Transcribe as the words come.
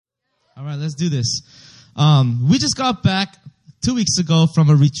All right, let's do this. We just got back 2 weeks ago from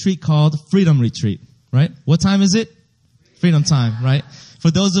a retreat called Freedom Retreat, right? What time is it? Freedom time, right?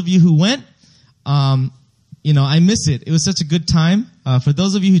 For those of you who went, I miss it. It was such a good time. For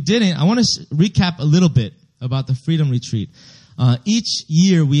those of you who didn't, I want to recap a little bit about the Freedom Retreat. Each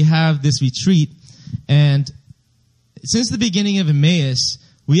year we have this retreat, and since the beginning of Emmaus,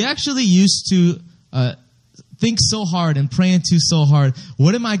 we actually used to think so hard and pray into so hard.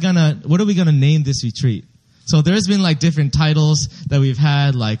 What are we gonna name this retreat? So there's been like different titles that we've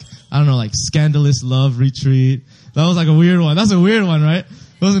had, like Scandalous Love Retreat. That was like a weird one. That's a weird one, right?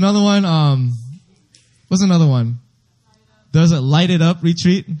 There was another one. What's another one? There's a Light It Up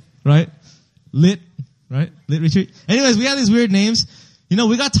Retreat, right? Lit Retreat. Anyways, we had these weird names.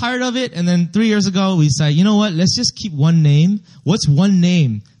 We got tired of it, and then 3 years ago we said, you know what? Let's just keep one name. What's one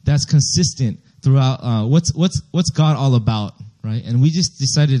name that's consistent throughout? What's God all about, right? And we just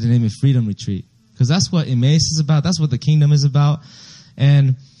decided to name it Freedom Retreat, because that's what Emmaus is about. That's what the kingdom is about.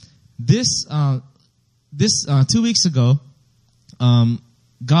 And this 2 weeks ago,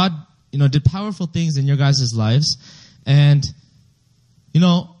 God, did powerful things in your guys' lives, and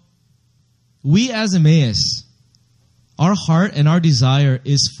we as Emmaus, our heart and our desire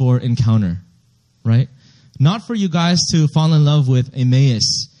is for encounter, right? Not for you guys to fall in love with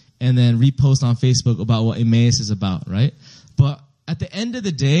Emmaus and then repost on Facebook about what Emmaus is about, right? But at the end of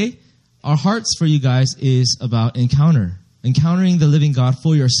the day, our hearts for you guys is about encountering the living God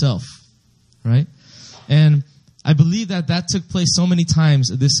for yourself, right? And I believe that took place so many times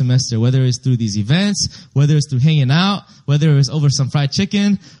this semester, whether it's through these events, whether it's through hanging out, whether it was over some fried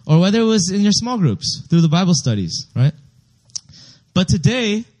chicken, or whether it was in your small groups, through the Bible studies, right? But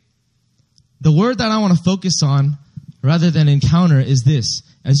today, the word that I want to focus on, rather than encounter, is this.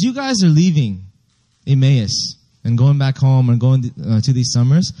 As you guys are leaving Emmaus and going back home and going to these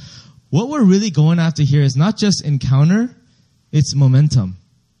summers, what we're really going after here is not just encounter, it's momentum,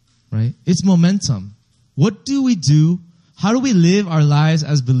 right? It's momentum. What do we do? How do we live our lives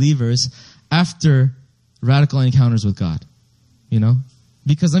as believers after radical encounters with God?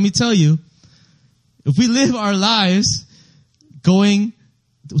 Because let me tell you, if we live our lives going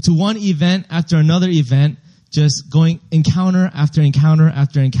to one event after another event, just going encounter after encounter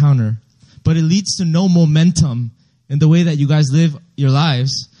after encounter, but it leads to no momentum in the way that you guys live your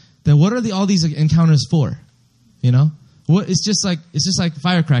lives, then what are all these encounters for? It's just like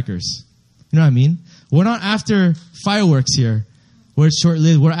firecrackers. You know what I mean? We're not after fireworks here, where it's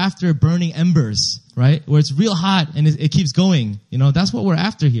short-lived. We're after burning embers, right? Where it's real hot and it keeps going. That's what we're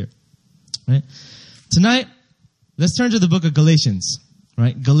after here, right? Tonight, let's turn to the book of Galatians,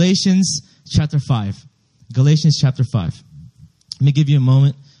 right? Galatians chapter 5. Galatians chapter 5. Let me give you a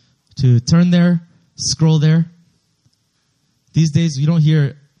moment to turn there, scroll there. These days, you don't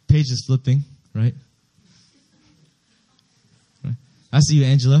hear pages flipping, right? I see you,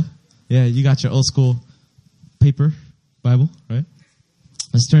 Angela. Yeah, you got your old school paper Bible, right?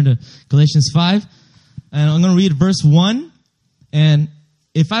 Let's turn to Galatians 5. And I'm going to read verse 1. And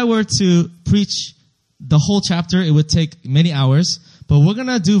if I were to preach the whole chapter, it would take many hours. But we're going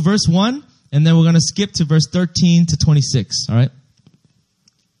to do verse 1, and then we're going to skip to verse 13 to 26, all right?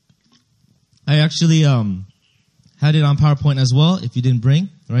 I actually had it on PowerPoint as well, if you didn't bring,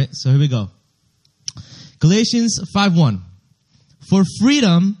 all right? So here we go. Galatians 5:1. For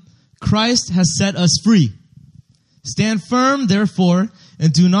freedom, Christ has set us free. Stand firm, therefore,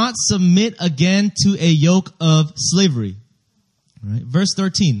 and do not submit again to a yoke of slavery. All right. Verse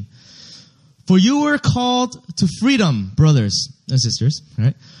 13. For you were called to freedom, brothers and sisters.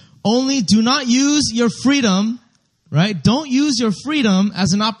 Right? Only do not use your freedom, right? Don't use your freedom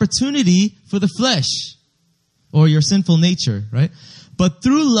as an opportunity for the flesh or your sinful nature, right? But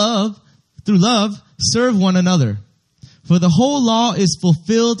through love, serve one another. For the whole law is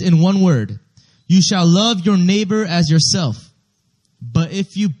fulfilled in one word. You shall love your neighbor as yourself. But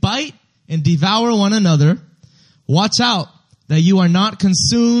if you bite and devour one another, watch out that you are not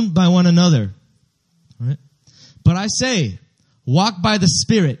consumed by one another. All right? But I say, walk by the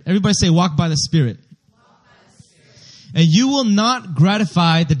Spirit. Everybody say, walk by the Spirit. Walk by the Spirit. And you will not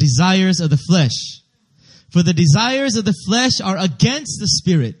gratify the desires of the flesh. For the desires of the flesh are against the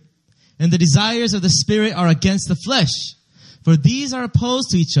Spirit, and the desires of the Spirit are against the flesh. For these are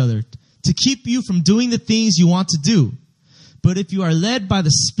opposed to each other, to keep you from doing the things you want to do. But if you are led by the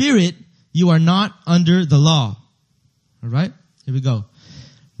Spirit, you are not under the law. All right? Here we go.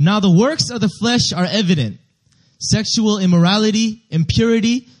 Now the works of the flesh are evident. Sexual immorality,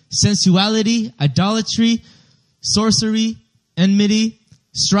 impurity, sensuality, idolatry, sorcery, enmity,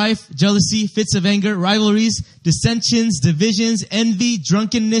 strife, jealousy, fits of anger, rivalries, dissensions, divisions, envy,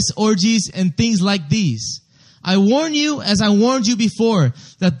 drunkenness, orgies, and things like these. I warn you, as I warned you before,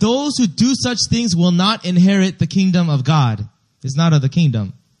 that those who do such things will not inherit the kingdom of God. It's not of the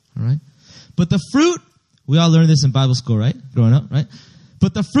kingdom. All right? But the fruit, we all learned this in Bible school, right? Growing up, right?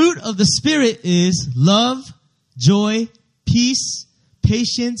 But the fruit of the Spirit is love, joy, peace,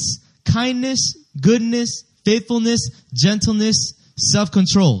 patience, kindness, goodness, faithfulness, gentleness,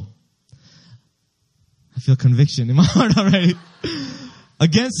 self-control. I feel conviction in my heart already.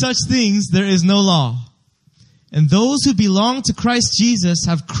 Against such things there is no law. And those who belong to Christ Jesus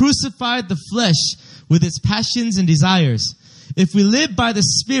have crucified the flesh with its passions and desires. If we live by the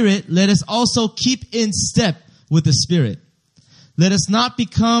Spirit, let us also keep in step with the Spirit. Let us not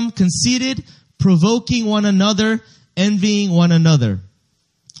become conceited, provoking one another, envying one another.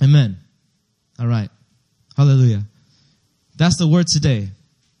 Amen. All right. Hallelujah. That's the word today.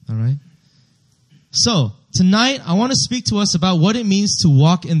 All right. So, tonight, I want to speak to us about what it means to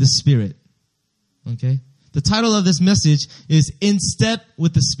walk in the Spirit. Okay? The title of this message is In Step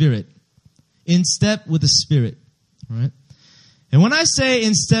with the Spirit. In Step with the Spirit. All right? And when I say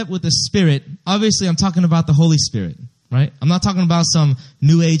in step with the Spirit, obviously I'm talking about the Holy Spirit. Right? I'm not talking about some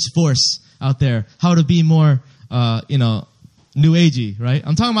new age force out there. How to be more, new agey. Right?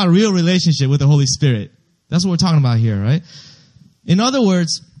 I'm talking about a real relationship with the Holy Spirit. That's what we're talking about here. Right? In other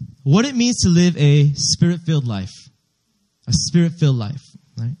words, what it means to live a Spirit-filled life. A Spirit-filled life.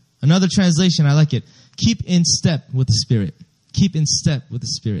 Right? Another translation, I like it. Keep in step with the Spirit. Keep in step with the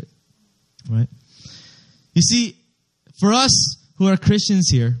Spirit. Right? You see, for us who are Christians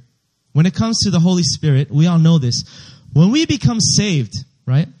here, when it comes to the Holy Spirit, we all know this. When we become saved,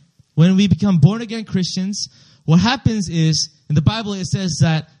 right? When we become born-again Christians, what happens is, in the Bible it says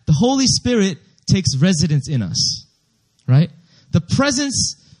that the Holy Spirit takes residence in us. Right? The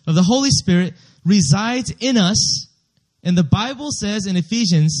presence of the Holy Spirit resides in us. And the Bible says in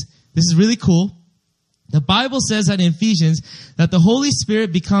Ephesians, this is really cool. The Bible says that in Ephesians, that the Holy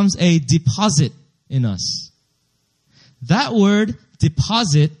Spirit becomes a deposit in us. That word,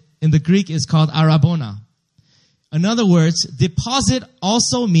 deposit, in the Greek is called arabona. In other words, deposit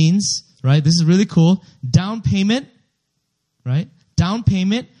also means, right, this is really cool, down payment, right? Down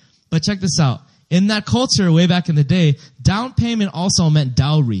payment. But check this out. In that culture, way back in the day, down payment also meant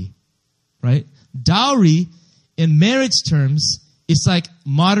dowry, right? Dowry, in marriage terms, it's like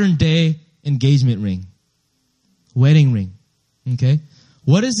modern day engagement ring. Wedding ring. Okay?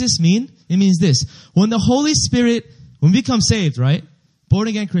 What does this mean? It means this. When the Holy Spirit, when we become saved, right? Born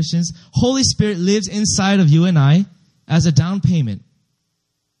again Christians, Holy Spirit lives inside of you and I as a down payment.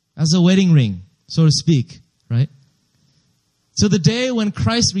 As a wedding ring, so to speak, right? So the day when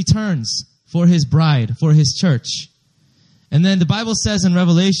Christ returns for his bride, for his church. And then the Bible says in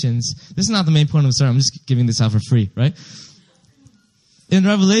Revelations, this is not the main point of the sermon, I'm just giving this out for free, right? In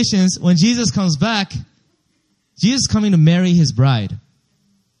Revelations, when Jesus comes back, Jesus is coming to marry his bride.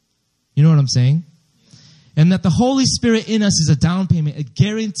 You know what I'm saying? And that the Holy Spirit in us is a down payment, a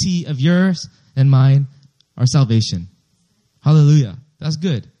guarantee of yours and mine, our salvation. Hallelujah. That's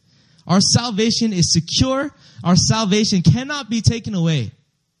good. Our salvation is secure. Our salvation cannot be taken away.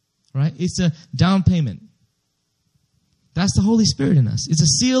 Right? It's a down payment. That's the Holy Spirit in us. It's a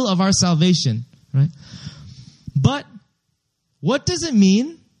seal of our salvation. Right? But what does it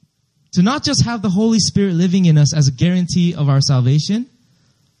mean to not just have the Holy Spirit living in us as a guarantee of our salvation,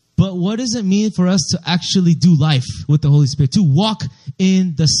 but what does it mean for us to actually do life with the Holy Spirit, to walk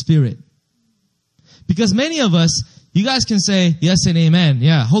in the Spirit? Because many of us, you guys can say yes and amen.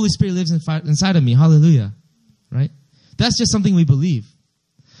 Yeah, Holy Spirit lives inside of me. Hallelujah. Right? That's just something we believe.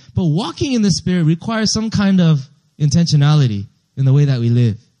 But walking in the Spirit requires some kind of intentionality in the way that we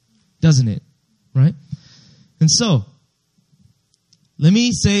live, doesn't it? Right? And so, let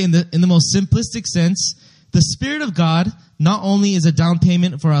me say in the most simplistic sense, the Spirit of God not only is a down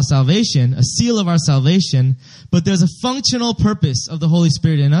payment for our salvation, a seal of our salvation, but there's a functional purpose of the Holy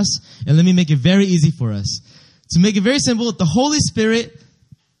Spirit in us. And let me make it very easy for us. To make it very simple, the Holy Spirit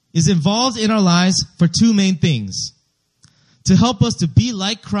is involved in our lives for two main things. To help us to be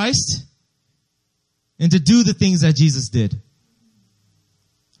like Christ and to do the things that Jesus did.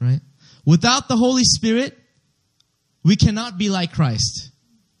 Right? Without the Holy Spirit, we cannot be like Christ.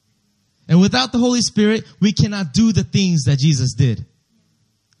 And without the Holy Spirit, we cannot do the things that Jesus did.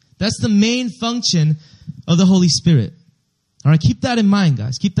 That's the main function of the Holy Spirit. All right, keep that in mind,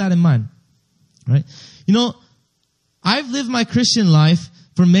 guys. Keep that in mind. All right? You know, I've lived my Christian life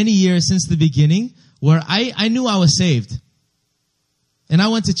for many years since the beginning where I knew I was saved. And I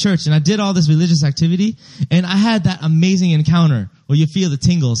went to church and I did all this religious activity and I had that amazing encounter where you feel the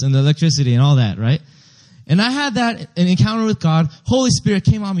tingles and the electricity and all that, right? And I had an encounter with God. Holy Spirit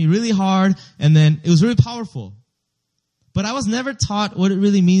came on me really hard and then it was really powerful. But I was never taught what it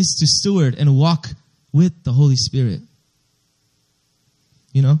really means to steward and walk with the Holy Spirit.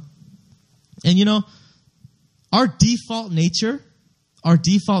 You know? And you know, our default nature,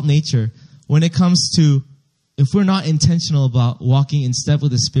 when it comes to, if we're not intentional about walking in step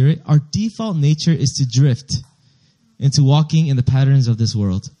with the Spirit, our default nature is to drift into walking in the patterns of this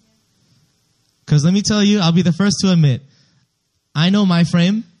world. Because let me tell you, I'll be the first to admit, I know my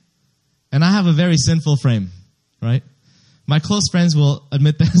frame, and I have a very sinful frame, right? My close friends will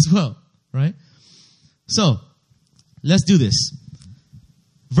admit that as well, right? So, let's do this.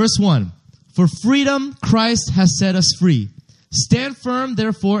 Verse 1, for freedom Christ has set us free. Stand firm,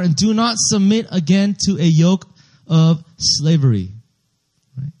 therefore, and do not submit again to a yoke of slavery.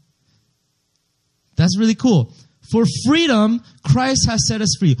 Right? That's really cool. For freedom, Christ has set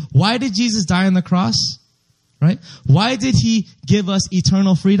us free. Why did Jesus die on the cross? Right? Why did he give us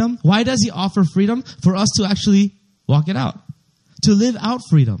eternal freedom? Why does he offer freedom? For us to actually walk it out. To live out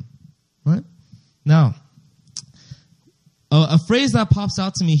freedom. Right? Now, a phrase that pops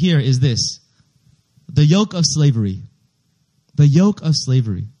out to me here is this. The yoke of slavery. The yoke of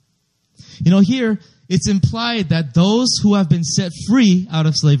slavery. You know, here, it's implied that those who have been set free out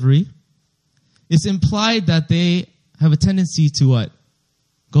of slavery, it's implied that they have a tendency to what?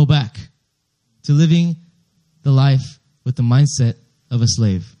 Go back to living the life with the mindset of a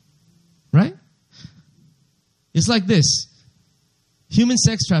slave. Right? It's like this. Human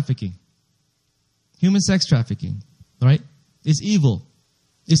sex trafficking. Human sex trafficking. Right? It's evil.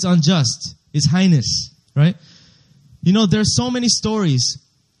 It's unjust. It's heinous. Right? You know, there's so many stories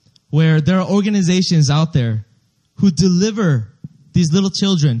where there are organizations out there who deliver these little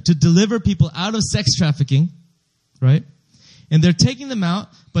children, to deliver people out of sex trafficking, right? And they're taking them out,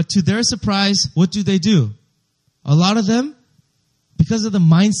 but to their surprise, what do? A lot of them, because of the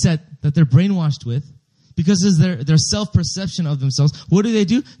mindset that they're brainwashed with, because of their self-perception of themselves, what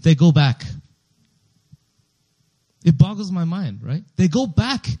do? They go back. It boggles my mind, right? They go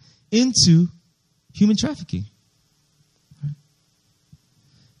back into human trafficking.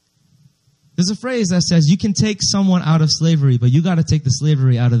 There's a phrase that says you can take someone out of slavery, but you got to take the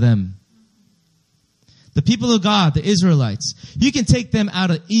slavery out of them. The people of God, the Israelites, you can take them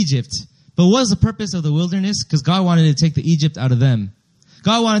out of Egypt, but what was the purpose of the wilderness? Because God wanted to take the Egypt out of them.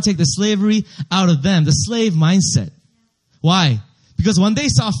 God wanted to take the slavery out of them, the slave mindset. Why? Because when they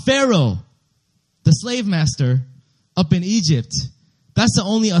saw Pharaoh, the slave master, up in Egypt, that's the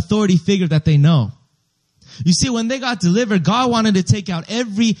only authority figure that they know. You see, when they got delivered, God wanted to take out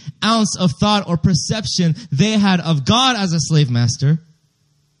every ounce of thought or perception they had of God as a slave master.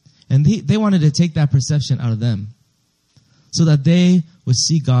 And they wanted to take that perception out of them so that they would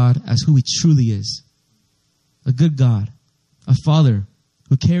see God as who he truly is. A good God, a father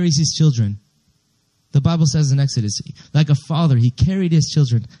who carries his children. The Bible says in Exodus, like a father, he carried his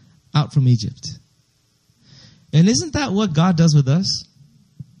children out from Egypt. And isn't that what God does with us?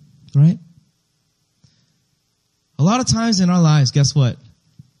 Right? A lot of times in our lives, guess what?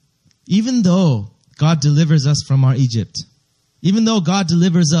 Even though God delivers us from our Egypt, even though God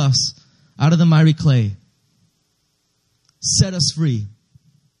delivers us out of the miry clay, set us free,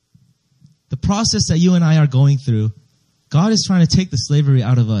 the process that you and I are going through, God is trying to take the slavery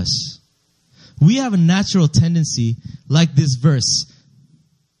out of us. We have a natural tendency, like this verse,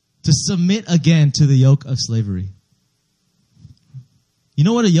 to submit again to the yoke of slavery. You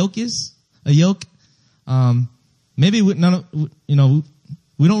know what a yoke is? A yoke, maybe we don't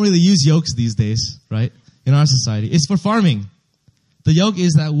really use yokes these days, right? In our society. It's for farming. The yoke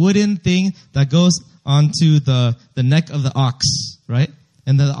is that wooden thing that goes onto the neck of the ox, right?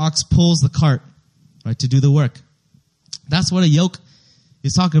 And the ox pulls the cart, right, to do the work. That's what a yoke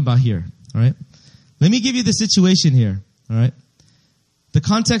is talking about here, all right? Let me give you the situation here, all right? The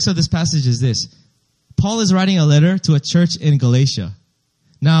context of this passage is this. Paul is writing a letter to a church in Galatia.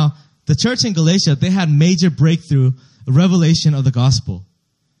 Now, the church in Galatia, they had major breakthrough, revelation of the gospel.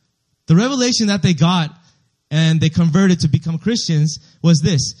 The revelation that they got and they converted to become Christians was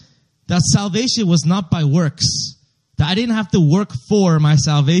this, that salvation was not by works, that I didn't have to work for my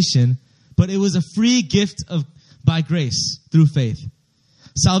salvation, but it was a free gift by grace through faith.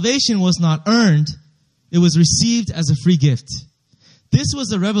 Salvation was not earned, it was received as a free gift. This was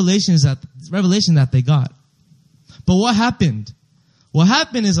the revelation that they got. But what happened? What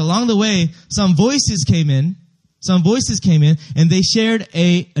happened is along the way, some voices came in, and they shared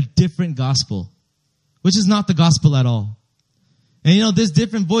a different gospel, which is not the gospel at all. And this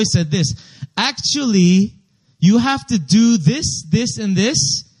different voice said this. Actually, you have to do this, this, and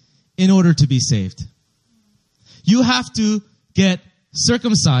this in order to be saved. You have to get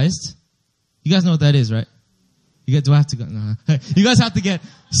circumcised. You guys know what that is, right? Do I have to go? No. You guys have to get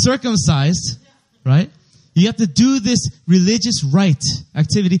circumcised, right? You have to do this religious rite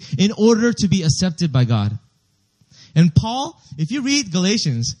activity in order to be accepted by God. And Paul, if you read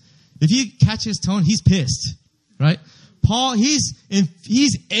Galatians, if you catch his tone, he's pissed, right? Paul, he's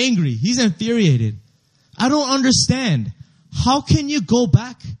angry. He's infuriated. I don't understand. How can you go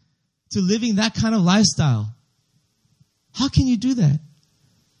back to living that kind of lifestyle? How can you do that?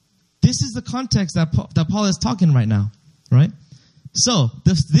 This is the context that Paul is talking right now, right? So,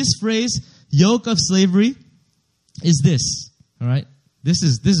 this phrase, yoke of slavery, is this, all right? This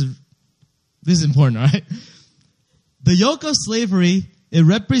is important, all right? The yoke of slavery, it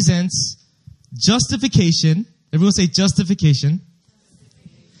represents justification. Everyone say justification.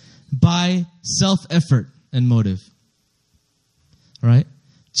 By self-effort and motive. All right?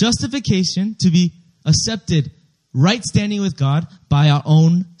 Justification to be accepted, right standing with God by our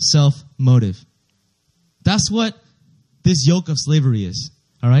own self-motive. That's what this yoke of slavery is.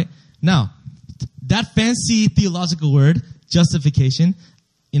 All right? Now, that fancy theological word, justification,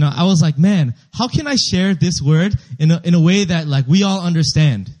 I was like, man, how can I share this word in a way that like we all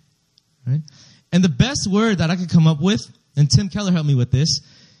understand? Right? And the best word that I could come up with, and Tim Keller helped me with this,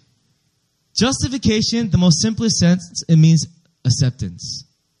 justification, the most simplest sense, it means acceptance.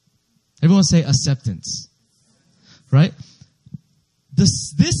 Everyone say acceptance. Right?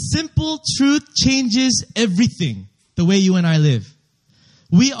 This simple truth changes everything, the way you and I live.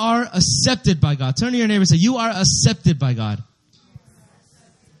 We are accepted by God. Turn to your neighbor and say, you are accepted by God.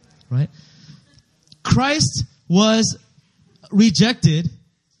 Right? Christ was rejected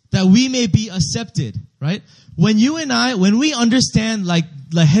that we may be accepted, right? When we understand like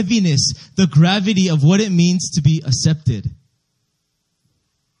the heaviness, the gravity of what it means to be accepted,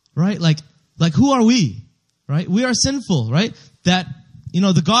 right? Like who are we, right? We are sinful, right? That,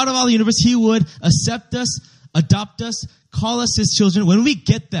 the God of all the universe, He would accept us, adopt us, call us His children. When we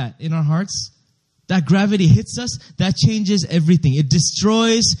get that in our hearts, that gravity hits us, that changes everything. It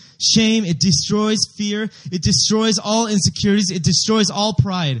destroys shame. It destroys fear. It destroys all insecurities. It destroys all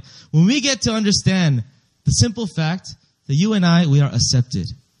pride. When we get to understand the simple fact that you and I, we are accepted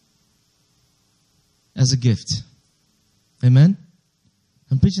as a gift. Amen?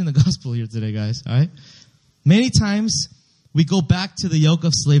 I'm preaching the gospel here today, guys. All right? Many times we go back to the yoke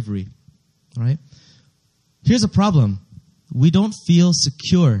of slavery. All right? Here's a problem. We don't feel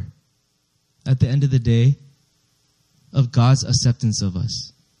secure at the end of the day of God's acceptance of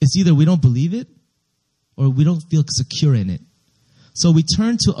us. It's either we don't believe it or we don't feel secure in it. So we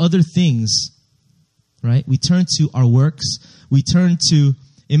turn to other things, right? We turn to our works. We turn to,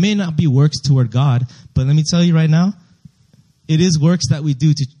 it may not be works toward God, but let me tell you right now, it is works that we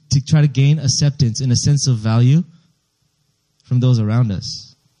do to try to gain acceptance and a sense of value from those around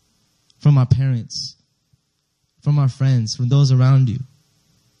us, from our parents, from our friends, from those around you.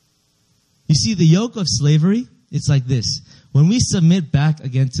 You see, the yoke of slavery, it's like this. When we submit back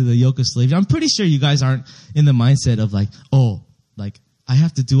again to the yoke of slavery, I'm pretty sure you guys aren't in the mindset of I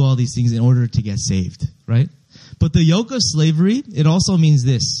have to do all these things in order to get saved, right? But the yoke of slavery, it also means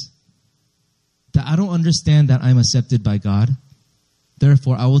this, that I don't understand that I'm accepted by God.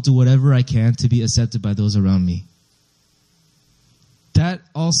 Therefore, I will do whatever I can to be accepted by those around me. That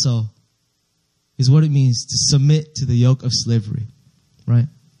also is what it means to submit to the yoke of slavery, right?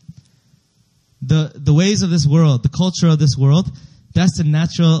 The ways of this world, the culture of this world, that's the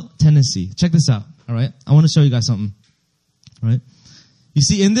natural tendency. Check this out, all right? I want to show you guys something, all right? You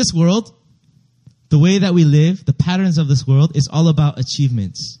see, in this world, the way that we live, the patterns of this world, is all about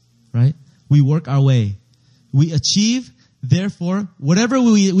achievements, right? We work our way. We achieve, therefore, whatever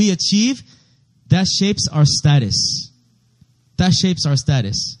we achieve, that shapes our status. That shapes our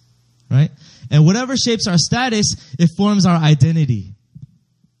status, right? And whatever shapes our status, it forms our identity.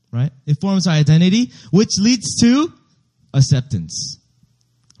 Right? It forms our identity, which leads to acceptance.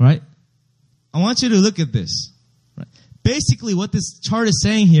 Right? I want you to look at this. Right? Basically, what this chart is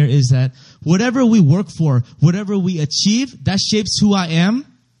saying here is that whatever we work for, whatever we achieve, that shapes who I am,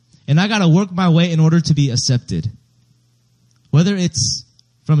 and I got to work my way in order to be accepted. Whether it's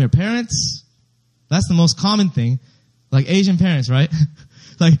from your parents, that's the most common thing, like Asian parents, right?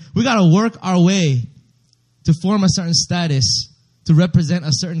 Like, we got to work our way to form a certain status, to represent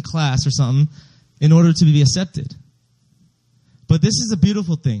a certain class or something in order to be accepted. But this is a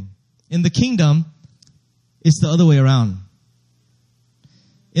beautiful thing. In the kingdom, it's the other way around.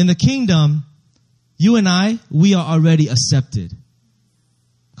 In the kingdom, you and I, we are already accepted.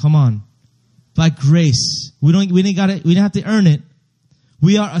 Come on. By grace. We didn't have to earn it.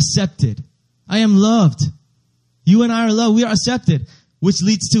 We are accepted. I am loved. You and I are loved. We are accepted. Which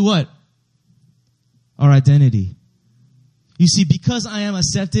leads to what? Our identity. You see, because I am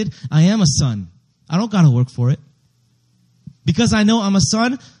accepted, I am a son. I don't gotta work for it. Because I know I'm a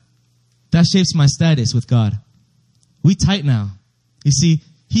son, that shapes my status with God. We tight now. You see,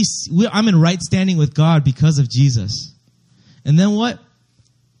 I'm in right standing with God because of Jesus. And then what?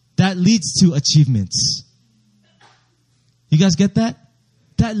 That leads to achievements. You guys get that?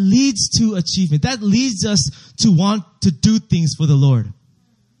 That leads to achievement. That leads us to want to do things for the Lord.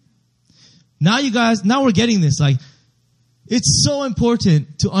 Now we're getting this. Like, it's so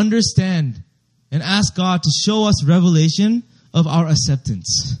important to understand and ask God to show us revelation of our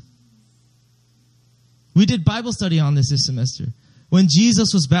acceptance. We did Bible study on this semester. When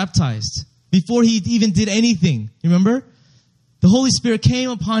Jesus was baptized, before he even did anything, remember? The Holy Spirit came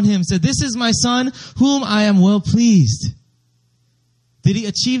upon him, said, "This is my son, whom I am well pleased." Did he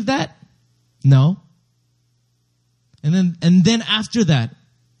achieve that? No. And then after that,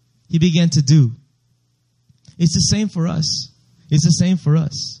 he began to do. It's the same for us. It's the same for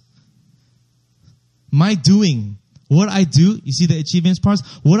us. My doing, what I do, you see the achievements parts?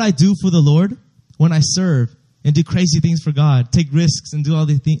 What I do for the Lord when I serve and do crazy things for God, take risks and do all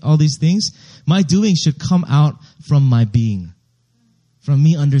these things, my doing should come out from my being, from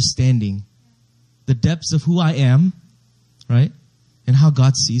me understanding the depths of who I am, right? And how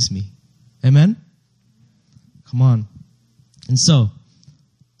God sees me. Amen? Come on. And so,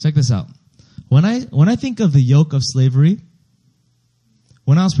 check this out. When I think of the yoke of slavery,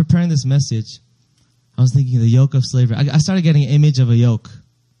 when I was preparing this message, I was thinking of the yoke of slavery. I started getting an image of a yoke.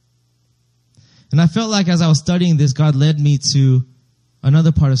 And I felt like as I was studying this, God led me to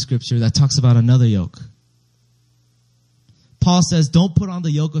another part of Scripture that talks about another yoke. Paul says, don't put on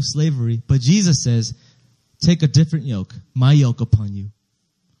the yoke of slavery. But Jesus says, take a different yoke, my yoke upon you.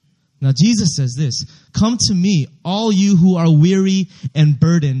 Now Jesus says this, come to me, all you who are weary and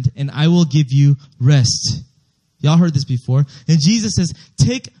burdened, and I will give you rest. Y'all heard this before. And Jesus says,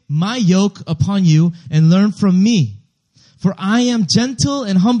 take my yoke upon you and learn from me. For I am gentle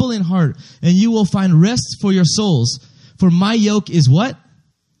and humble in heart, and you will find rest for your souls. For my yoke is what?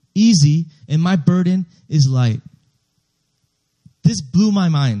 Easy, and my burden is light. This blew my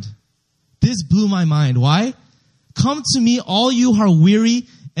mind. This blew my mind. Why? Come to me, all you who are weary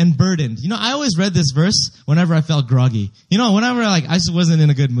and burdened. You know, I always read this verse whenever I felt groggy. You know, whenever I just wasn't in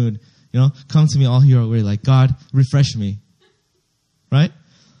a good mood. You know, come to me, all you who are weary. Like, God, refresh me. Right?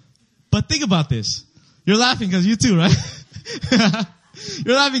 But think about this. You're laughing because you too, right?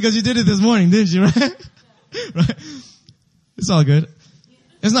 You're laughing because you did it this morning, didn't you, right? Right? It's all good.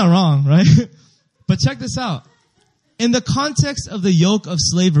 It's not wrong, right? But check this out. In the context of the yoke of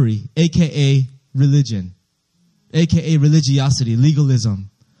slavery, aka religion, aka religiosity,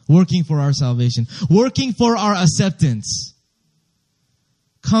 legalism, working for our salvation, working for our acceptance.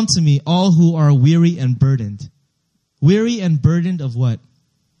 Come to me, all who are weary and burdened. Weary and burdened of what?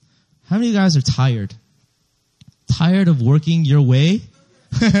 How many of you guys are tired? Tired of working your way?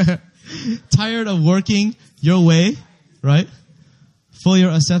 Tired of working your way, right? For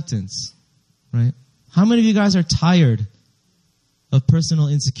your acceptance, right? How many of you guys are tired of personal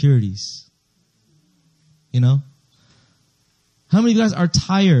insecurities? You know? How many of you guys are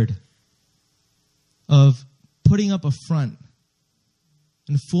tired of putting up a front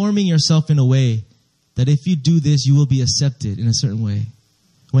and forming yourself in a way that if you do this, you will be accepted in a certain way,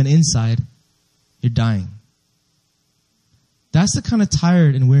 when inside, you're dying? That's the kind of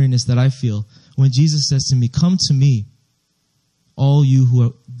tired and weariness that I feel when Jesus says to me, come to me, all you who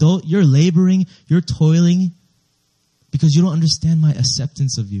are, though you're laboring, you're toiling, because you don't understand my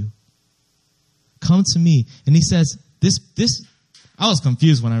acceptance of you. Come to me. And he says, this, I was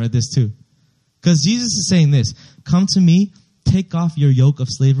confused when I read this too. Because Jesus is saying this, come to me, take off your yoke of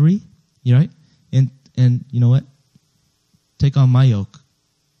slavery, right? And you know what? Take on my yoke.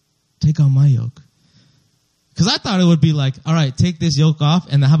 Take on my yoke. Because I thought it would be like, all right, take this yoke off,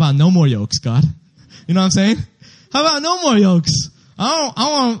 and then how about no more yokes, God? You know what I'm saying? How about no more yokes?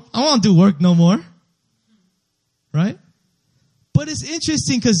 I want to do work no more. Right? But it's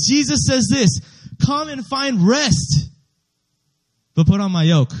interesting because Jesus says this, come and find rest, but put on my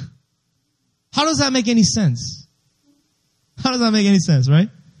yoke. How does that make any sense? How does that make any sense, right?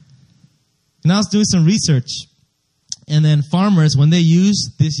 And I was doing some research, and then farmers, when they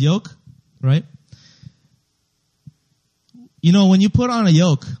use this yoke, right? You know, when you put on a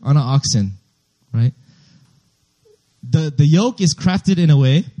yoke on an oxen, right? The yoke is crafted in a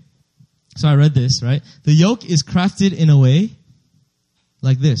way. So I read this, right? The yoke is crafted in a way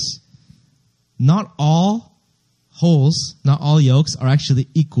like this. Not all holes, not all yokes are actually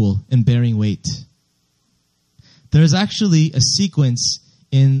equal in bearing weight. There's actually a sequence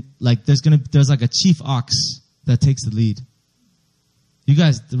in, like, there's like a chief ox that takes the lead. You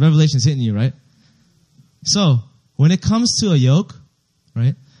guys, the revelation's hitting you, right? So, when it comes to a yoke,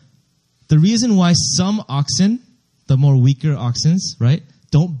 right, the reason why some oxen, the more weaker oxen, right,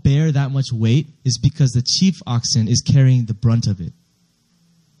 don't bear that much weight is because the chief oxen is carrying the brunt of it.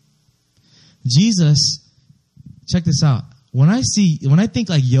 Jesus, check this out. When I think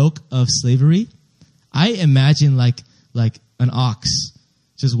like yoke of slavery, I imagine like an ox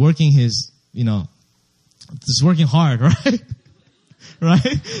just working his, just working hard, right?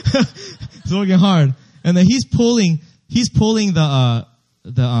 Right? He's working hard. And then he's pulling the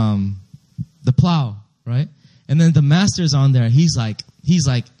plow, right? And then the master's on there. He's like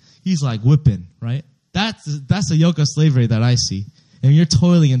whipping, right? That's the yoke of slavery that I see. And you're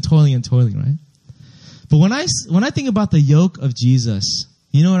toiling and toiling and toiling, right? But when I think about the yoke of Jesus,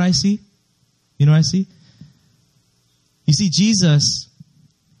 you know what I see? You know what I see? You see, Jesus,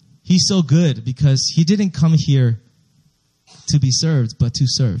 he's so good because he didn't come here to be served, but to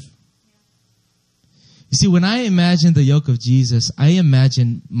serve. You see, when I imagine the yoke of Jesus, I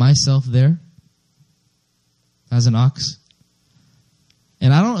imagine myself there as an ox.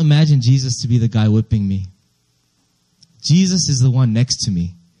 And I don't imagine Jesus to be the guy whipping me. Jesus is the one next to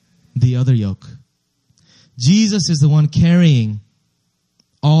me, the other yoke. Jesus is the one carrying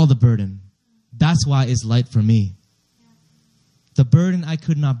all the burden. That's why it's light for me. The burden I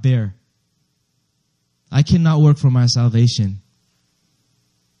could not bear. I cannot work for my salvation.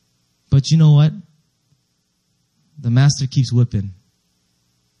 But you know what? The master keeps whipping.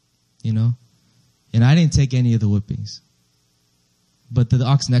 And I didn't take any of the whippings. But the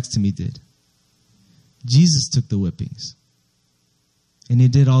ox next to me did. Jesus took the whippings. And he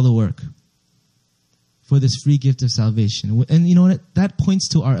did all the work for this free gift of salvation. And you know what? That points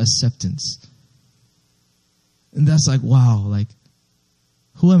to our acceptance. And that's like, wow, like,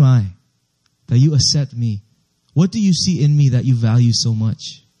 who am I that you accept me? What do you see in me that you value so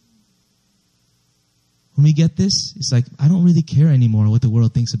much? When we get this, it's like, I don't really care anymore what the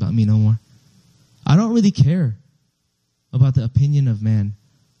world thinks about me no more. I don't really care about the opinion of man.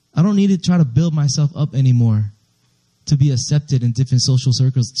 I don't need to try to build myself up anymore to be accepted in different social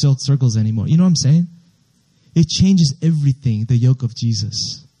circles anymore. You know what I'm saying? It changes everything, the yoke of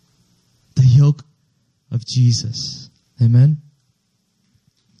Jesus. The yoke of Jesus. Amen?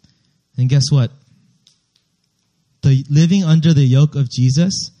 And guess what? The living under the yoke of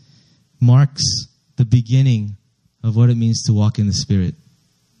Jesus marks the beginning of what it means to walk in the Spirit.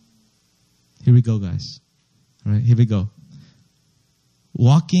 Here we go, guys. All right, here we go.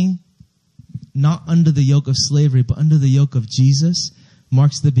 Walking not under the yoke of slavery, but under the yoke of Jesus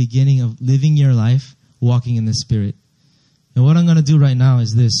marks the beginning of living your life walking in the Spirit. And what I'm going to do right now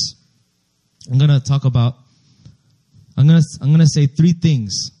is this. I'm going to say three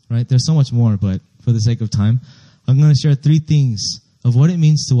things, right? There's so much more, but for the sake of time, I'm going to share three things of what it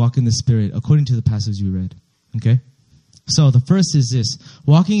means to walk in the Spirit according to the passage we read. Okay? So the first is this.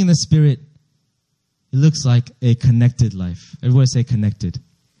 Walking in the Spirit, it looks like a connected life. Everybody say connected.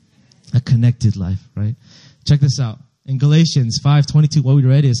 A connected life, right? Check this out. In Galatians 5:22, what we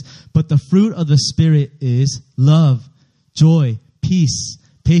read is, but the fruit of the Spirit is love, joy, peace,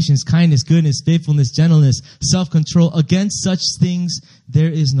 patience, kindness, goodness, faithfulness, gentleness, self-control. Against such things there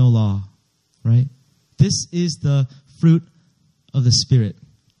is no law, right? This is the fruit of the Spirit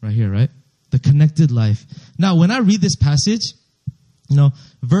right here, right? The connected life. Now, when I read this passage,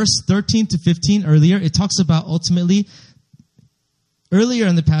 verse 13 to 15 earlier, it talks about ultimately, earlier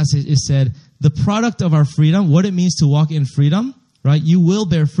in the passage it said, the product of our freedom, what it means to walk in freedom, right? You will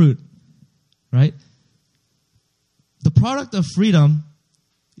bear fruit, right? The product of freedom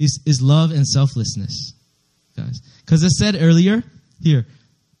is love and selflessness, guys. Because it said earlier, here,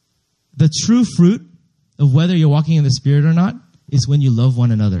 the true fruit of whether you're walking in the Spirit or not is when you love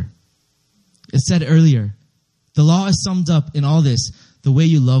one another. It said earlier, the law is summed up in all this, the way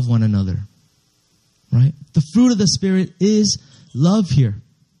you love one another, right? The fruit of the Spirit is love here,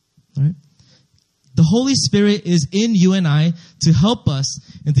 right? The Holy Spirit is in you and I to help us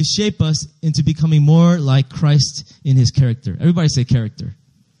and to shape us into becoming more like Christ in his character. Everybody say character.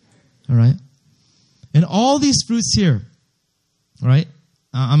 All right? And all these fruits here, right?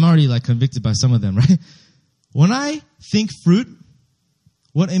 I'm already convicted by some of them, right? When I think fruit,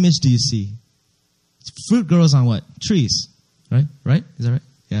 what image do you see? Fruit grows on what? Trees, right? Right? Is that right?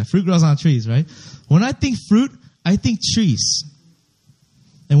 Yeah, fruit grows on trees, right? When I think fruit, I think trees.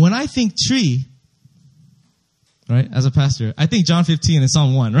 And when I think tree, right? As a pastor. I think John 15 is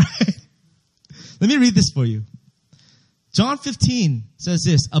Psalm 1, right? Let me read this for you. John 15 says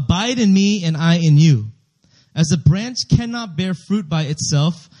this, abide in me and I in you. As a branch cannot bear fruit by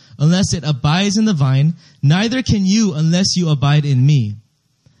itself unless it abides in the vine, neither can you unless you abide in me.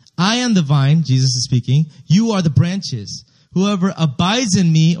 I am the vine, Jesus is speaking. You are the branches. Whoever abides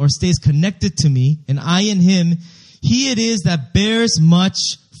in me or stays connected to me and I in him, he it is that bears much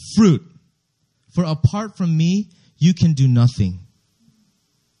fruit. For apart from me, you can do nothing.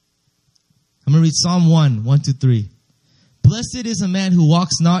 I'm going to read Psalm 1:1-3. Blessed is a man who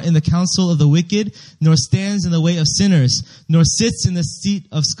walks not in the counsel of the wicked, nor stands in the way of sinners, nor sits in the seat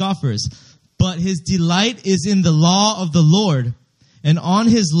of scoffers. But his delight is in the law of the Lord, and on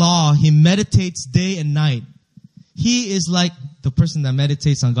his law he meditates day and night. He is like the person that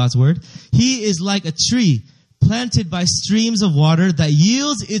meditates on God's word. He is like a tree planted by streams of water that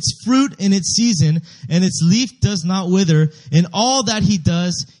yields its fruit in its season, and its leaf does not wither. In all that he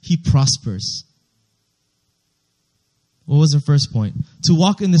does, he prospers. What was our first point? To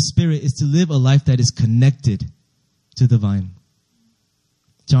walk in the Spirit is to live a life that is connected to the vine.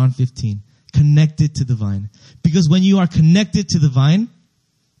 John 15. Connected to the vine. Because when you are connected to the vine,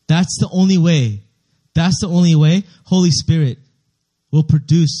 that's the only way. That's the only way Holy Spirit will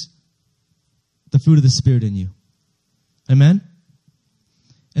produce the fruit of the Spirit in you. Amen?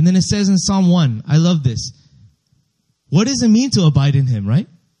 And then it says in Psalm 1, I love this. What does it mean to abide in him, right?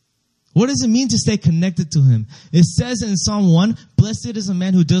 What does it mean to stay connected to him? It says in Psalm 1, blessed is a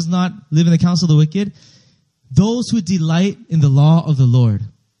man who does not live in the counsel of the wicked, those who delight in the law of the Lord,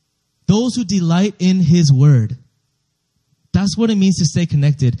 those who delight in his word. That's what it means to stay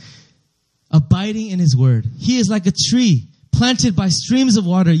connected. Abiding in his word. He is like a tree planted by streams of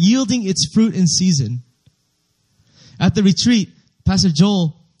water, yielding its fruit in season. At the retreat, Pastor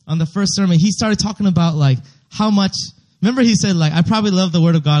Joel, on the first sermon, he started talking about like how much, remember he said like, I probably love the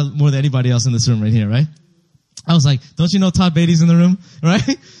word of God more than anybody else in this room right here, right? I was like, don't you know Todd Beatty's in the room,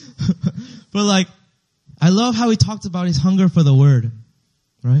 right? But like, I love how he talked about his hunger for the word,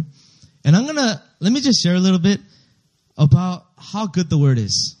 right? And let me just share a little bit about how good the word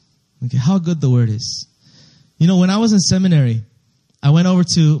is. Okay, how good the word is. You know, when I was in seminary, I went over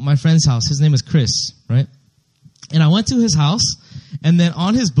to my friend's house. His name is Chris, right? And I went to his house, and then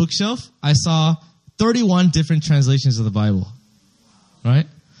on his bookshelf, I saw 31 different translations of the Bible, right?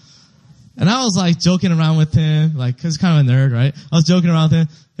 And I was like joking around with him, like, cause he's kind of a nerd, right? I was joking around with him.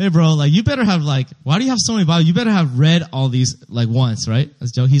 Hey bro, like, you better have like, why do you have so many Bibles? You better have read all these like once, right? I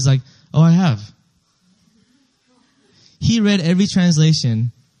was joking. He's like, oh, I have. He read every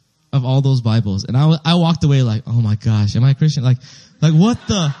translation of all those Bibles. And I walked away like, oh my gosh, am I a Christian? Like what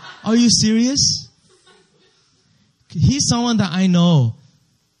the, are you serious? He's someone that I know.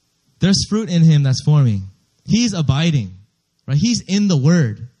 There's fruit in him that's forming. He's abiding, right? He's in the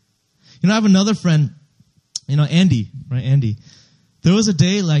word. You know, I have another friend, you know, Andy, right? Andy. There was a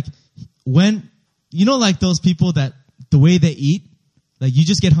day like when, you know, like those people that the way they eat, like you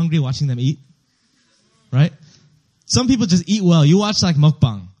just get hungry watching them eat, right? Some people just eat well. You watch like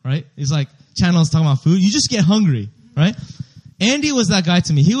mukbang, right? It's like channels talking about food. You just get hungry, right? Andy was that guy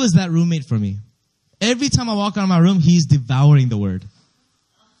to me. He was that roommate for me. Every time I walk out of my room, he's devouring the word.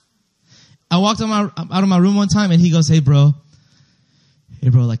 I walked out of my room one time and he goes, hey bro,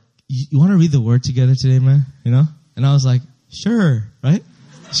 like you want to read the word together today, man? You know? And I was like, sure, right?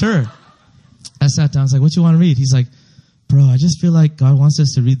 Sure. I sat down. I was like, what you want to read? He's like, bro, I just feel like God wants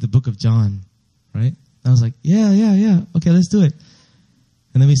us to read the book of John, right? I was like, yeah. Okay, let's do it.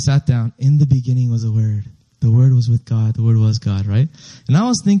 And then we sat down. In the beginning was a word. The word was with God. The word was God, right? And I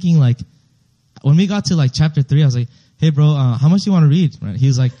was thinking like, when we got to like chapter 3, I was like, hey bro, how much do you want to read? Right? He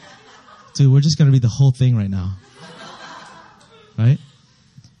was like, dude, we're just going to read the whole thing right now. Right?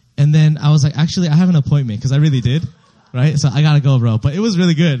 And then I was like, actually, I have an appointment because I really did. Right? So I got to go, bro. But it was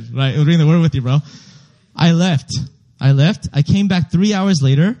really good. Right? It was reading the word with you, bro. I left. I came back 3 hours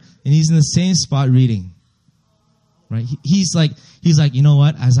later and he's in the same spot reading. Right? He's like, you know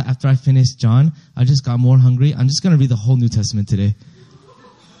what? After I finished John, I just got more hungry. I'm just going to read the whole New Testament today.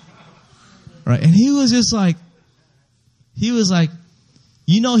 Right? And he was like,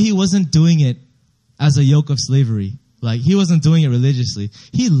 you know, he wasn't doing it as a yoke of slavery. Like, he wasn't doing it religiously.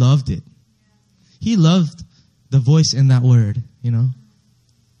 He loved it. He loved the voice in that word, you know.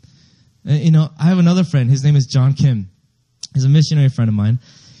 And, you know, I have another friend. His name is John Kim. He's a missionary friend of mine.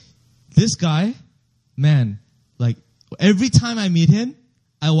 This guy, man, like, every time I meet him,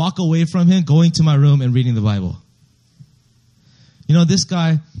 I walk away from him going to my room and reading the Bible. You know, this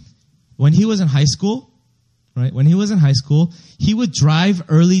guy, when he was in high school, right? When he was in high school, he would drive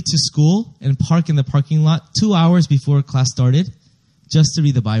early to school and park in the parking lot 2 hours before class started just to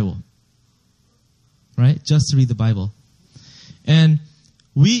read the Bible, right? Just to read the Bible. And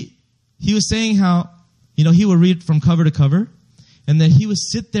he was saying how, he would read from cover to cover, and then he would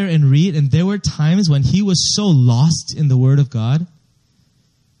sit there and read, and there were times when he was so lost in the Word of God.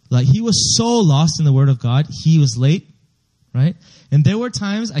 Like, he was so lost in the Word of God, he was late, right? And there were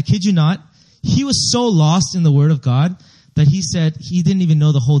times, I kid you not, he was so lost in the Word of God that he said he didn't even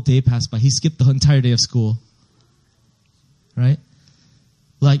know the whole day passed by. He skipped the entire day of school, right?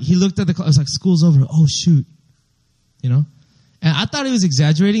 Like, he looked at the clock, it was like, school's over. Oh, shoot, And I thought he was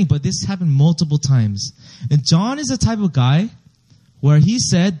exaggerating, but this happened multiple times. And John is the type of guy where he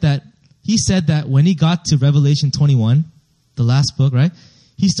said that when he got to Revelation 21, the last book, right?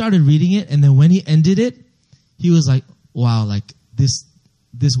 He started reading it, and then when he ended it, he was like, wow, like this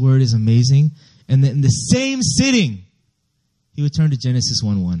word is amazing. And then in the same sitting, he would turn to Genesis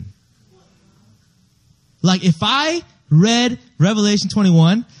 1:1. Like, if I read Revelation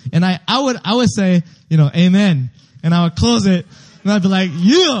 21, and I would say, amen. And I would close it, and I'd be like,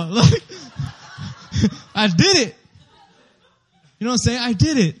 yeah, like, I did it. You know what I'm saying? I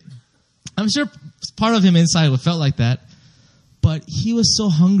did it. I'm sure part of him inside felt like that. But he was so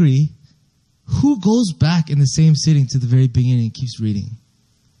hungry. Who goes back in the same sitting to the very beginning and keeps reading?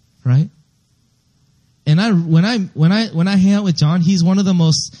 Right? And when I hang out with John, he's one of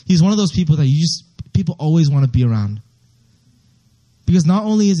those people that people always want to be around. Because not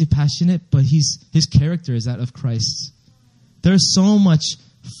only is he passionate, but his character is that of Christ. There's so much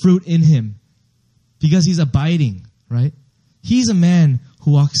fruit in him because he's abiding, right? He's a man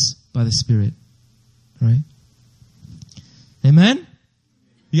who walks by the Spirit, right? Amen?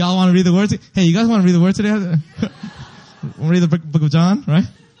 Y'all want to read the word? Hey, you guys want to read the word today? Want to read the book of John, right?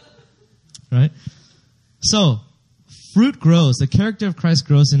 Right? So, fruit grows. The character of Christ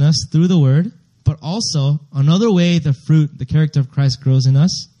grows in us through the word, but also another way the character of Christ grows in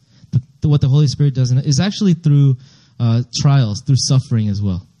us, what the Holy Spirit does in it, is actually through trials, through suffering as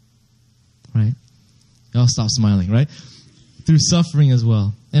well. Right? Y'all stop smiling, right? Through suffering as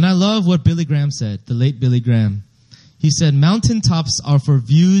well. And I love what Billy Graham said, the late Billy Graham. He said, mountaintops are for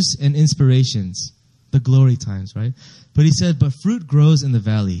views and inspirations, the glory times, right? But he said, but fruit grows in the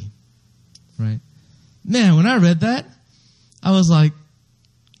valley, right? Man, when I read that, I was like,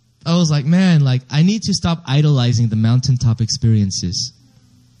 man, like, I need to stop idolizing the mountaintop experiences.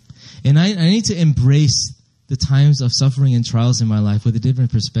 And I need to embrace the times of suffering and trials in my life with a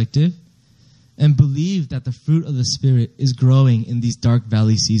different perspective and believe that the fruit of the Spirit is growing in these dark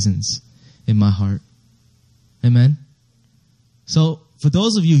valley seasons in my heart. Amen? So, for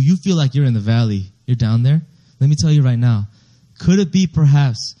those of you, you feel like you're in the valley, you're down there, let me tell you right now, could it be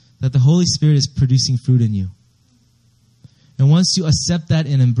perhaps that the Holy Spirit is producing fruit in you? And once you accept that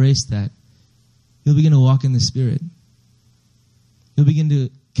and embrace that, you'll begin to walk in the Spirit. You'll begin to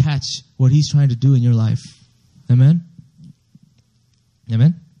catch what He's trying to do in your life. Amen?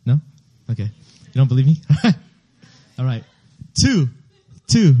 Amen? No? Okay. You don't believe me? All right. Two,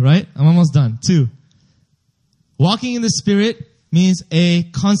 right? I'm almost done. 2. Walking in the Spirit means a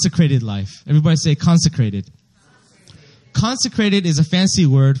consecrated life. Everybody say consecrated. Consecrated is a fancy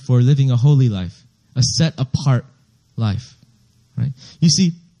word for living a holy life, a set apart life. Right? You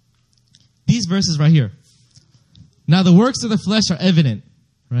see, these verses right here. Now the works of the flesh are evident,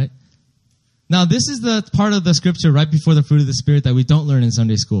 right? Now this is the part of the scripture right before the fruit of the Spirit that we don't learn in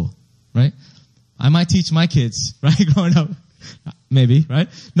Sunday school, right? I might teach my kids, right, growing up. Maybe, right?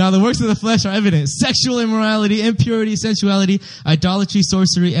 Now the works of the flesh are evident. Sexual immorality, impurity, sensuality, idolatry,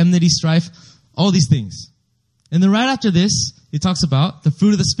 sorcery, enmity, strife, all these things. And then right after this, it talks about the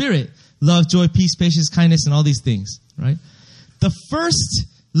fruit of the Spirit. Love, joy, peace, patience, kindness, and all these things, right? The first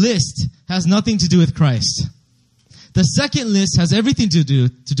list has nothing to do with Christ. The second list has everything to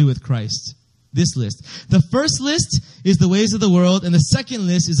do with Christ. This list. The first list is the ways of the world, and the second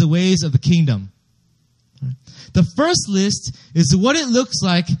list is the ways of the kingdom. The first list is what it looks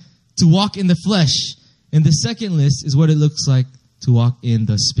like to walk in the flesh, and the second list is what it looks like to walk in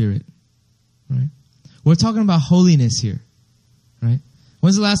the Spirit. Right? We're talking about holiness here. Right?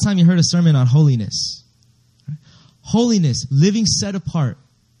 When's the last time you heard a sermon on holiness? Right? Holiness, living set apart.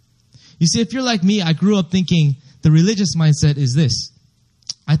 You see, if you're like me, I grew up thinking the religious mindset is this.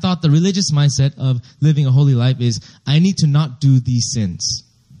 I thought the religious mindset of living a holy life is, I need to not do these sins.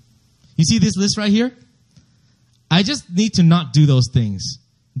 You see this list right here? I just need to not do those things.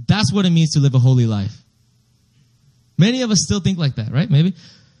 That's what it means to live a holy life. Many of us still think like that, right? Maybe.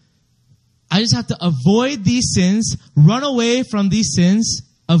 I just have to avoid these sins, run away from these sins,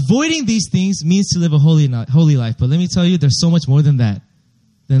 Avoiding these things means to live a holy life. But let me tell you, there's so much more than that,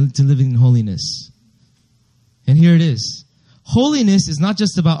 than to living in holiness. And here it is. Holiness is not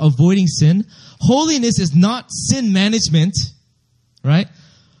just about avoiding sin. Holiness is not sin management, right?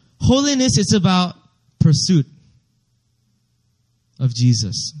 Holiness is about pursuit of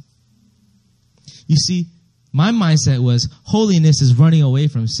Jesus. You see, my mindset was holiness is running away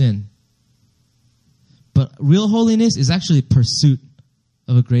from sin. But real holiness is actually pursuit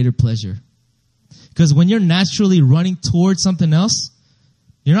of a greater pleasure. Because when you're naturally running towards something else,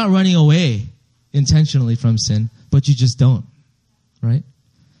 you're not running away intentionally from sin, but you just don't, right?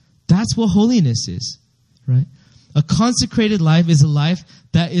 That's what holiness is, right? A consecrated life is a life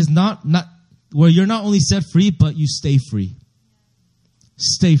that is not where you're not only set free, but you stay free.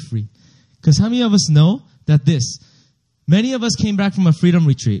 Stay free. Because how many of us know that many of us came back from a freedom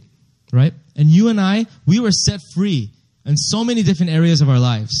retreat, right? And you and I, we were set free in so many different areas of our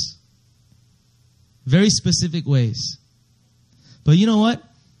lives. Very specific ways. But you know what?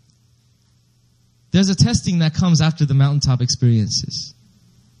 There's a testing that comes after the mountaintop experiences.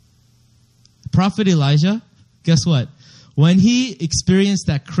 Prophet Elijah, guess what? When he experienced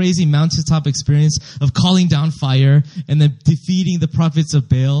that crazy mountaintop experience of calling down fire and then defeating the prophets of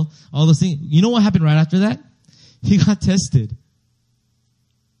Baal, all those things, you know what happened right after that? He got tested.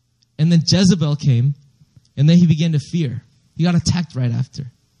 And then Jezebel came, and then he began to fear. He got attacked right after.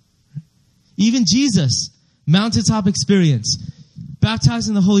 Even Jesus, mountaintop experience, baptized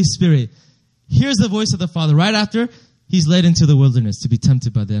in the Holy Spirit, hears the voice of the Father. Right after, he's led into the wilderness to be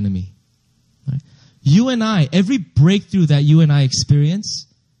tempted by the enemy. Right? You and I, every breakthrough that you and I experience,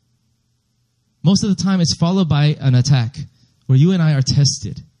 most of the time it's followed by an attack where you and I are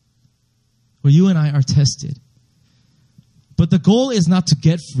tested. Where you and I are tested. But the goal is not to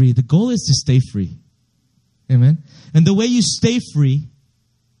get free. The goal is to stay free. Amen? And the way you stay free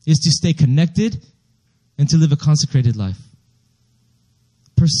is to stay connected and to live a consecrated life.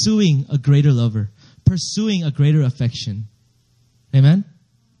 Pursuing a greater lover. Pursuing a greater affection. Amen?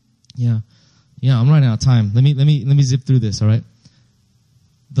 Yeah. Yeah, I'm running out of time. Let me zip through this, all right?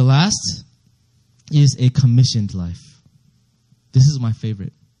 The last is a commissioned life. This is my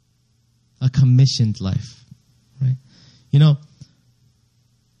favorite. A commissioned life, right? You know,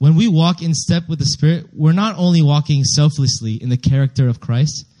 when we walk in step with the Spirit, we're not only walking selflessly in the character of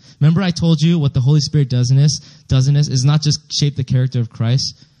Christ. Remember I told you what the Holy Spirit does in us is not just shape the character of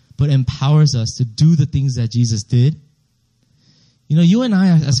Christ, but empowers us to do the things that Jesus did. You know, you and I,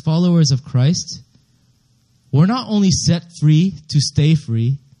 as followers of Christ, we're not only set free to stay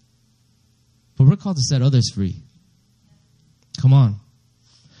free, but we're called to set others free. Come on.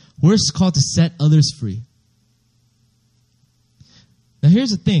 We're called to set others free. Now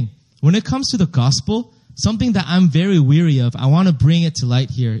here's the thing. When it comes to the gospel, something that I'm very weary of, I want to bring it to light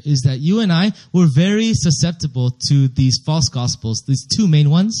here, is that you and I, we're very susceptible to these false gospels, these two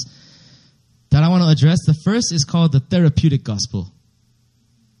main ones that I want to address. The first is called the therapeutic gospel.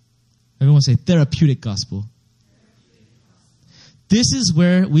 Everyone say therapeutic gospel. This is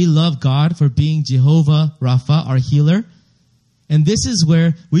where we love God for being Jehovah Rapha, our healer. And this is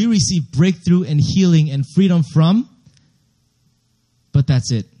where we receive breakthrough and healing and freedom from. But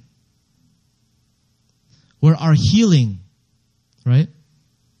that's it. Where our healing, right,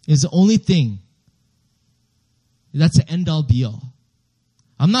 is the only thing. That's the end all be all.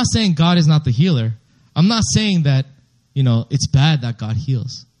 I'm not saying God is not the healer. I'm not saying that, it's bad that God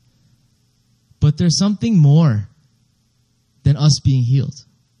heals. But there's something more than us being healed.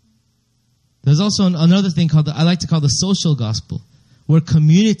 There's also another thing I like to call the social gospel, where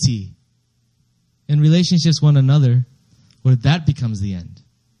community and relationships with one another, where that becomes the end.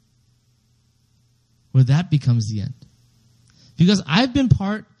 Where that becomes the end. Because I've been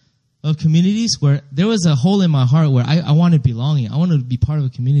part of communities where there was a hole in my heart where I wanted belonging. I wanted to be part of a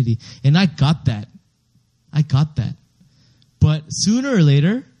community. And I got that. But sooner or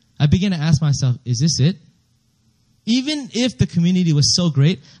later, I began to ask myself, is this it? Even if the community was so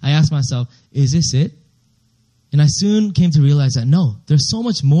great, I asked myself, is this it? And I soon came to realize that no, there's so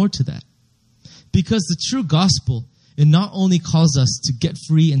much more to that. Because the true gospel, it not only calls us to get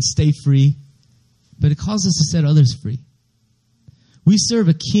free and stay free, but it calls us to set others free. We serve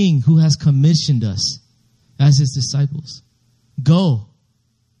a king who has commissioned us as his disciples. Go.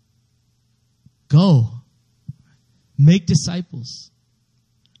 Make disciples.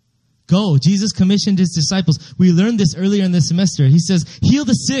 Go. Jesus commissioned his disciples. We learned this earlier in the semester. He says, heal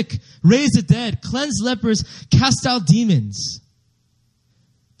the sick, raise the dead, cleanse lepers, cast out demons.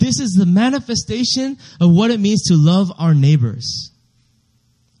 This is the manifestation of what it means to love our neighbors.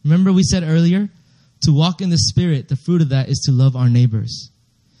 Remember we said earlier, to walk in the Spirit, the fruit of that is to love our neighbors.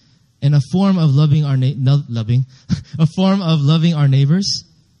 and a form of loving our a form of loving our neighbors,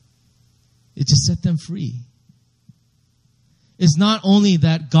 it just set them free. It's not only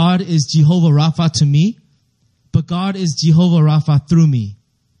that God is Jehovah Rapha to me, but God is Jehovah Rapha through me.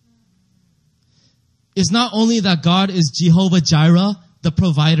 It's not only that God is Jehovah Jireh, the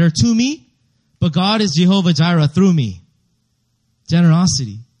provider to me, but God is Jehovah Jireh through me.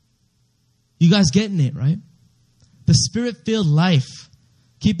 Generosity. You guys getting it, right? The Spirit-filled life,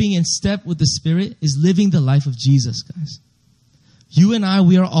 keeping in step with the Spirit, is living the life of Jesus, guys. You and I,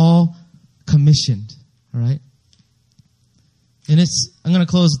 we are all commissioned, all right? And I'm going to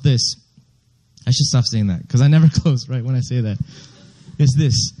close with this. I should stop saying that because I never close, right, when I say that. It's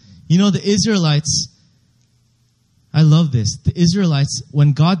this. You know, the Israelites, I love this. The Israelites,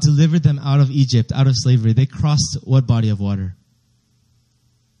 when God delivered them out of Egypt, out of slavery, they crossed what body of water?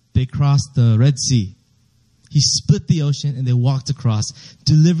 They crossed the Red Sea. He split the ocean and they walked across,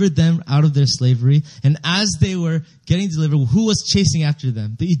 delivered them out of their slavery. And as they were getting delivered, who was chasing after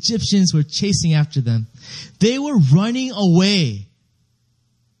them? The Egyptians were chasing after them. They were running away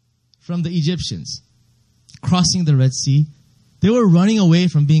from the Egyptians, crossing the Red Sea. They were running away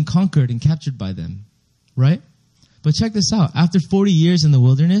from being conquered and captured by them, right? But check this out. After 40 years in the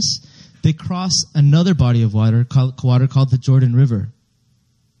wilderness, they cross another body of water called the Jordan River.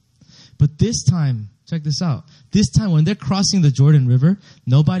 But this time, check this out. This time when they're crossing the Jordan River,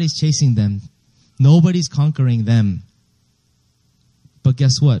 nobody's chasing them. Nobody's conquering them. But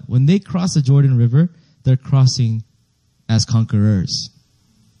guess what? When they cross the Jordan River, they're crossing as conquerors.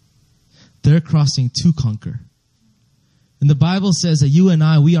 They're crossing to conquer. And the Bible says that you and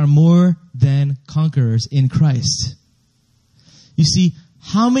I, we are more than conquerors in Christ. You see,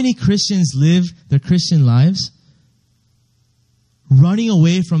 how many Christians live their Christian lives running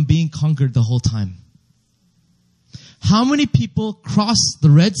away from being conquered the whole time? How many people cross the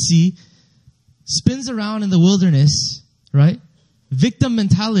Red Sea, spins around in the wilderness, right? Victim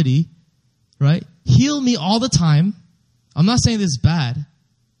mentality, right? Heal me all the time. I'm not saying this is bad,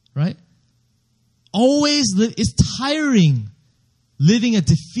 right? It's tiring living a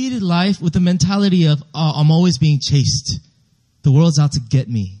defeated life with the mentality of, I'm always being chased. The world's out to get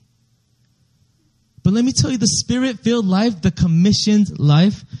me. But let me tell you, the Spirit-filled life, the commissioned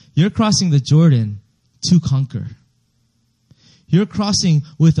life, you're crossing the Jordan to conquer. You're crossing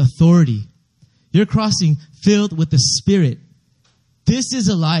with authority. You're crossing filled with the Spirit. This is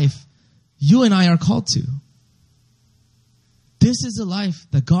a life you and I are called to. This is a life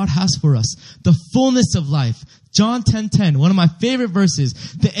that God has for us. The fullness of life. John 10:10, one of my favorite verses.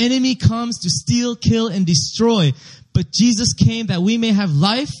 The enemy comes to steal, kill, and destroy. But Jesus came that we may have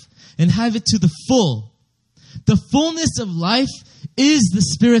life and have it to the full. The fullness of life is the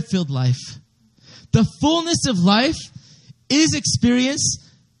Spirit-filled life. The fullness of life is experienced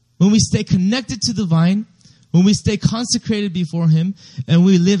when we stay connected to the vine, when we stay consecrated before Him, and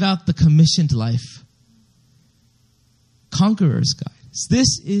we live out the commissioned life. Conquerors, guys.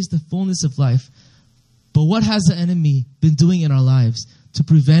 This is the fullness of life. But what has the enemy been doing in our lives to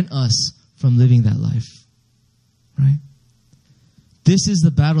prevent us from living that life? Right? This is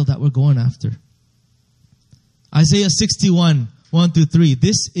the battle that we're going after. Isaiah 61, 1-3.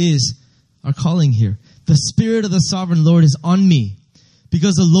 This is our calling here. The Spirit of the Sovereign Lord is on me,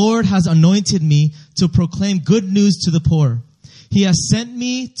 because the Lord has anointed me to proclaim good news to the poor. He has sent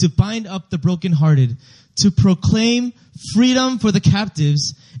me to bind up the brokenhearted, to proclaim freedom for the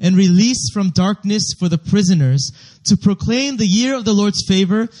captives and release from darkness for the prisoners, to proclaim the year of the Lord's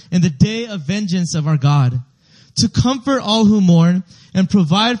favor and the day of vengeance of our God, to comfort all who mourn and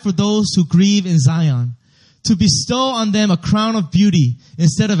provide for those who grieve in Zion, to bestow on them a crown of beauty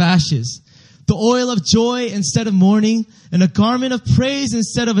instead of ashes, the oil of joy instead of mourning, and a garment of praise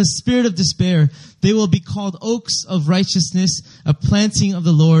instead of a spirit of despair. They will be called oaks of righteousness, a planting of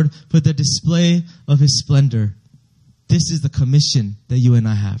the Lord for the display of His splendor. This is the commission that you and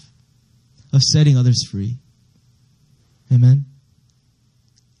I have of setting others free. Amen.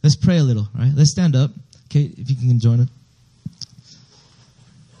 Let's pray a little, all right? Let's stand up. Okay, if you can join us.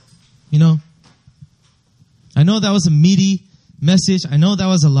 You know, I know that was a meaty message. I know that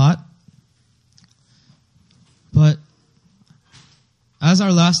was a lot. But as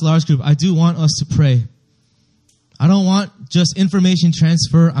our last large group, I do want us to pray. I don't want just information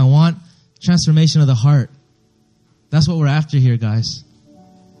transfer. I want transformation of the heart. That's what we're after here, guys.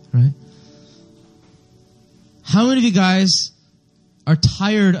 Right? How many of you guys are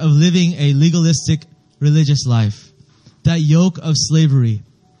tired of living a legalistic religious life? That yoke of slavery.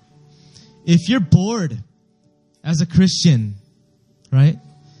 If you're bored as a Christian, right?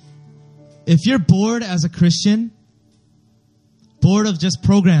 If you're bored as a Christian, Bored of just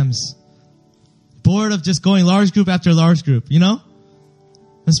programs. Bored of just going large group after large group, you know?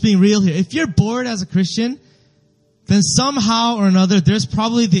 Let's be real here. If you're bored as a Christian, then somehow or another, there's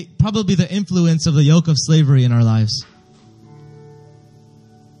probably the influence of the yoke of slavery in our lives.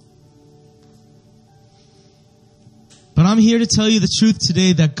 But I'm here to tell you the truth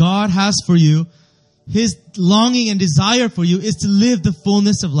today that God has for you, His longing and desire for you is to live the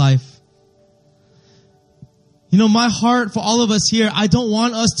fullness of life. You know, my heart for all of us here, I don't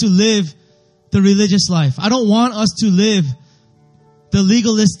want us to live the religious life. I don't want us to live the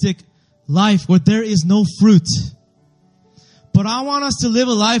legalistic life where there is no fruit. But I want us to live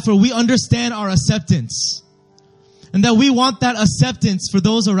a life where we understand our acceptance. And that we want that acceptance for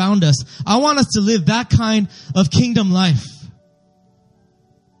those around us. I want us to live that kind of kingdom life.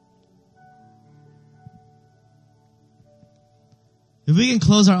 If we can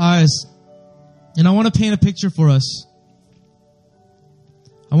close our eyes, and I want to paint a picture for us.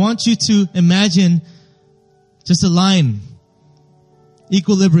 I want you to imagine just a line,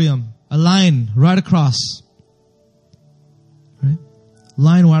 equilibrium, a line right across. Right?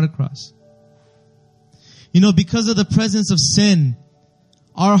 Line right across. You know, because of the presence of sin,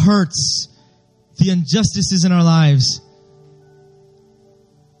 our hurts, the injustices in our lives,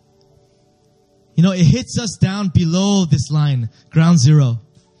 you know, it hits us down below this line, ground zero.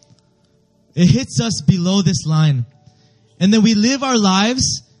 It hits us below this line. And then we live our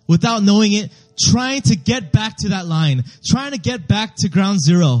lives without knowing it, trying to get back to that line, trying to get back to ground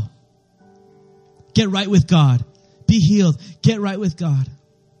zero. Get right with God. Be healed. Get right with God.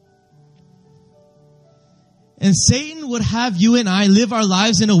 And Satan would have you and I live our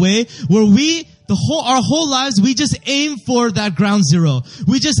lives in a way where our whole lives, we just aim for that ground zero.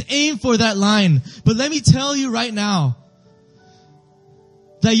 We just aim for that line. But let me tell you right now,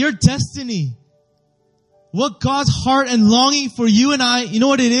 that your destiny, what God's heart and longing for you and I, you know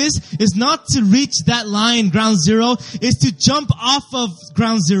what it is not to reach that line, ground zero, is to jump off of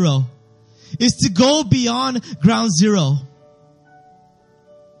ground zero. Is to go beyond ground zero.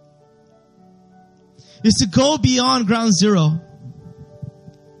 Is to go beyond ground zero.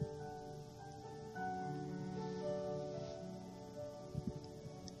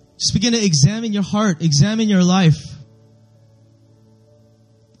 Just begin to examine your heart, examine your life.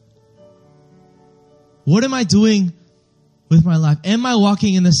 What am I doing with my life? Am I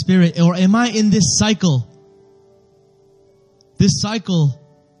walking in the Spirit, or am I in this cycle? This cycle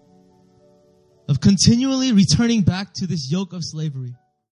of continually returning back to this yoke of slavery.